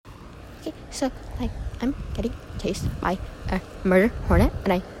Okay, so, like, I'm getting chased by a murder hornet,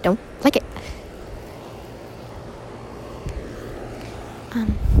 and I don't like it.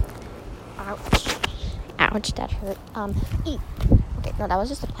 Ouch. Ouch, that hurt. Eat. Okay, no, that was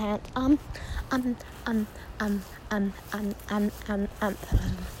just a plant. Okay, I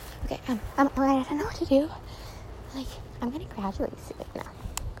don't know what to do. Like, I'm gonna graduate soon now.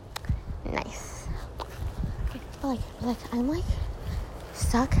 Nice. Okay, but I'm like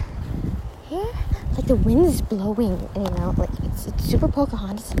stuck here. Like the wind is blowing, and you know, like it's super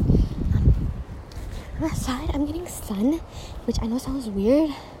Pocahontas. I'm outside. I'm getting sun, which I know sounds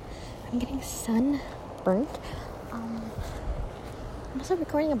weird. I'm getting sun burnt. I'm also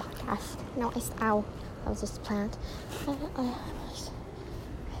recording a podcast. No, ow. That was just a plant. I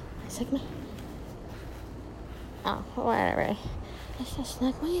stuck my... Oh, whatever. I just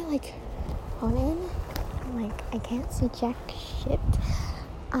stuck my, like, phone in. I'm like, I can't see jack shit.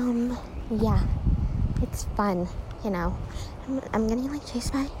 Yeah. It's fun, you know. I'm getting, like,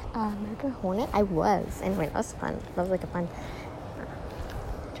 chased by a murder hornet. I was. Anyway, that was fun. That was, like, a fun...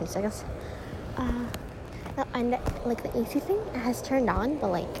 20 seconds. No, and like the AC thing has turned on, but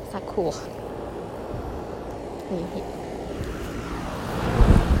like it's not cool.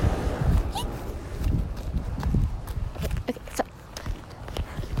 Okay, so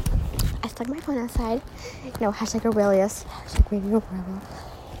I stuck my phone outside. No, hashtag Aurelius. Hashtag Radio Aurelius.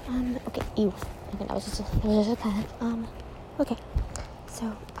 Okay, ew. Okay, that was just a plan. Okay. So,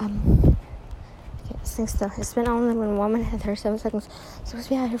 okay, this thing's still, it's been only 1 minute and 37 seconds. I'm supposed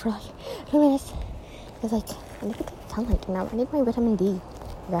to be out here for like 2 minutes. Because, like, I need to get sunlight, you know. I need my vitamin D.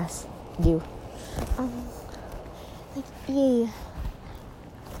 Yes, do. Like,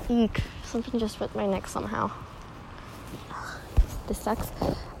 eek. Something just ripped my neck somehow. This sucks.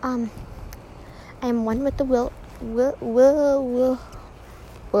 I am one with the wilderness.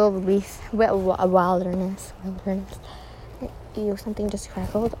 Ew, something just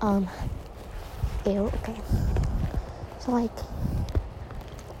crackled. Ew, okay. So, like,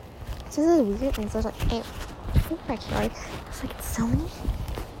 this is weird things. There's like, actually, it's like so many,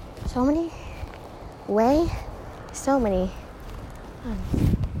 I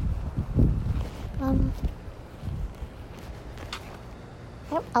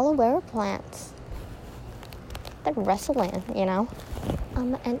have aloe vera plants. They're wrestling, you know.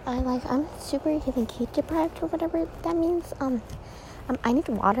 And I'm super heat deprived or whatever that means. I need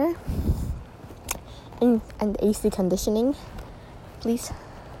water and AC conditioning, please.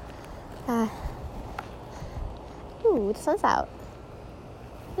 Ooh, the sun's out.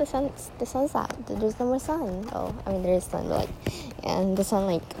 The sun's out. There's no more sun. Oh, I mean there is sun, but like, and the sun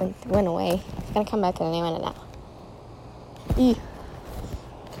like went away. It's gonna come back in any minute now. Okay,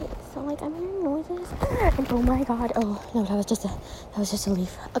 so like I'm hearing noises. And oh my god. Oh no, that was just a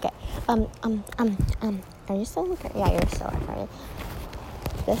leaf. Okay. Are you still recording? Yeah, you're still recording.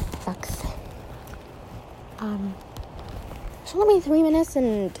 This sucks. It's only been 3 minutes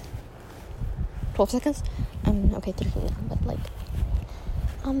and 12 seconds. Okay, 13 now, but like,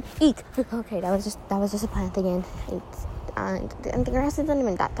 eek. Okay, that was just a plant again. It's, and the grass isn't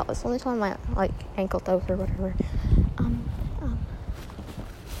even that tall. It's only till my like ankle toes or whatever.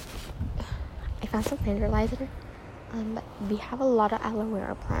 I found some fertilizer. But we have a lot of aloe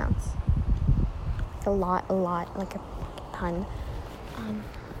vera plants. Like a lot, like a ton.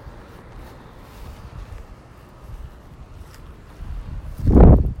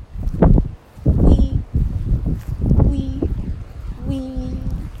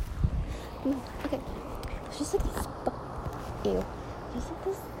 Okay. It's just like this. Ew. There's like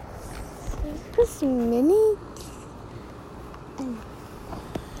this mini. And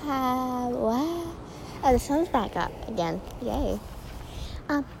what? Oh, the sun's back up again. Yay.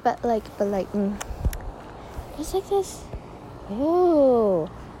 But like, there's like this. Ooh.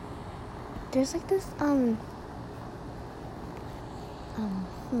 There's like this.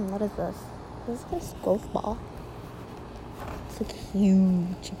 What is this? This is this golf ball. It's like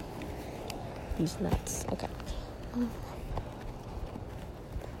huge. These nuts. Okay.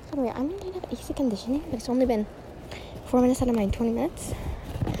 Anyway, I'm gonna have AC conditioning, but it's only been 4 minutes out of my 20 minutes.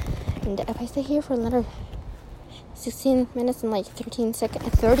 And if I stay here for another 16 minutes and like 30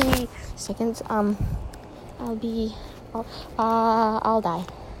 seconds, I'll die.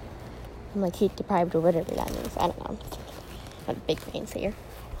 I'm like heat deprived or whatever that means. I don't know. Got big brains here.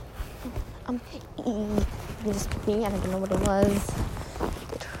 It just took me. I don't know what it was.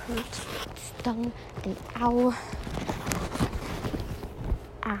 It hurt. It stung. And ow.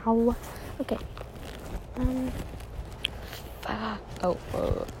 Okay.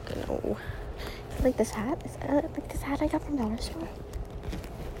 No. Like this hat? Is like this hat I got from Dollar Store?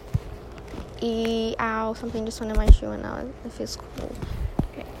 Ow, something just went in my shoe and now it feels cool.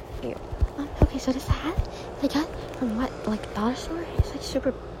 Okay, ew. Okay, so this hat I got from dollar store. It's like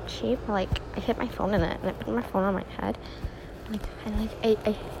super cheap. Like I hit my phone in it and I put my phone on my head.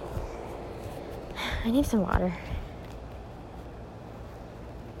 I need some water.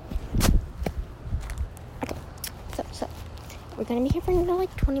 Okay, so we're gonna be here for another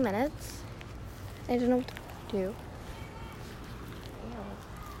 20 minutes. I don't know what to do.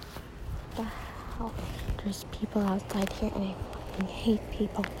 What the hell? There's people outside here and I fucking hate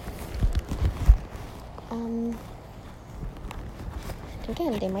people.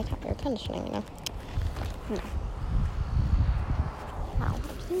 Again, they might have air conditioning, you know? No. Wow,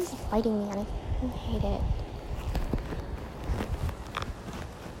 everything's biting me and I fucking hate it.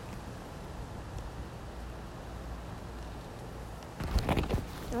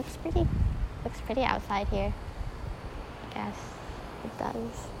 It looks pretty outside here. I guess it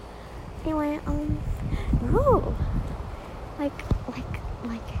does. Anyway, ooh,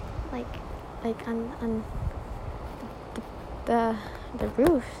 on the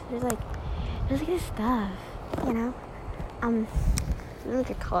roof, there's this stuff, you know. I don't know what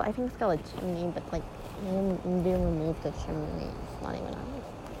they're called. I think it's called a chimney, but they removed the chimney. It's not even on.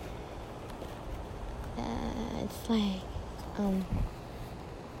 It's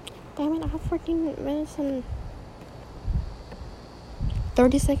damn it, I have 14 minutes and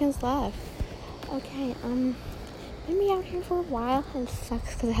 30 seconds left. Okay, I'm gonna be out here for a while, and it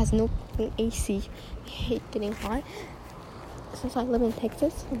sucks because it has no AC. I hate getting hot. Since I live in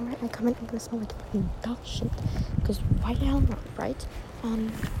Texas, whenever I come in, I'm gonna smell like fucking dog shit. Because why the hell not, right? I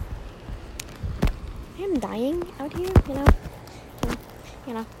am dying out here, you know.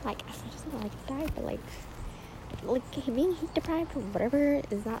 Like I just don't like to die, but like being heat deprived or whatever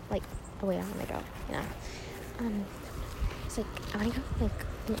is not like the way I want to go, you know. It's like I want to go like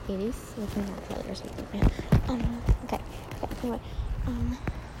in the 80s, like in North or something. Yeah. Okay.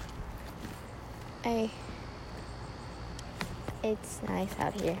 Anyway, it's nice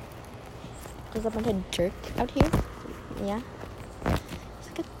out here. There's a bunch of dirt out here. Yeah. It's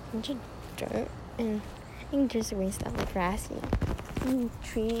like a bunch of dirt and I think there's green stuff like grass, you know. And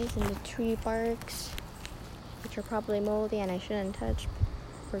trees and the tree barks, which are probably moldy and I shouldn't touch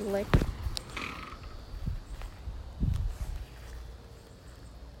or lick.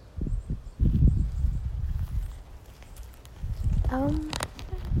 Hi.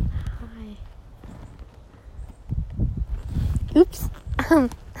 Oops.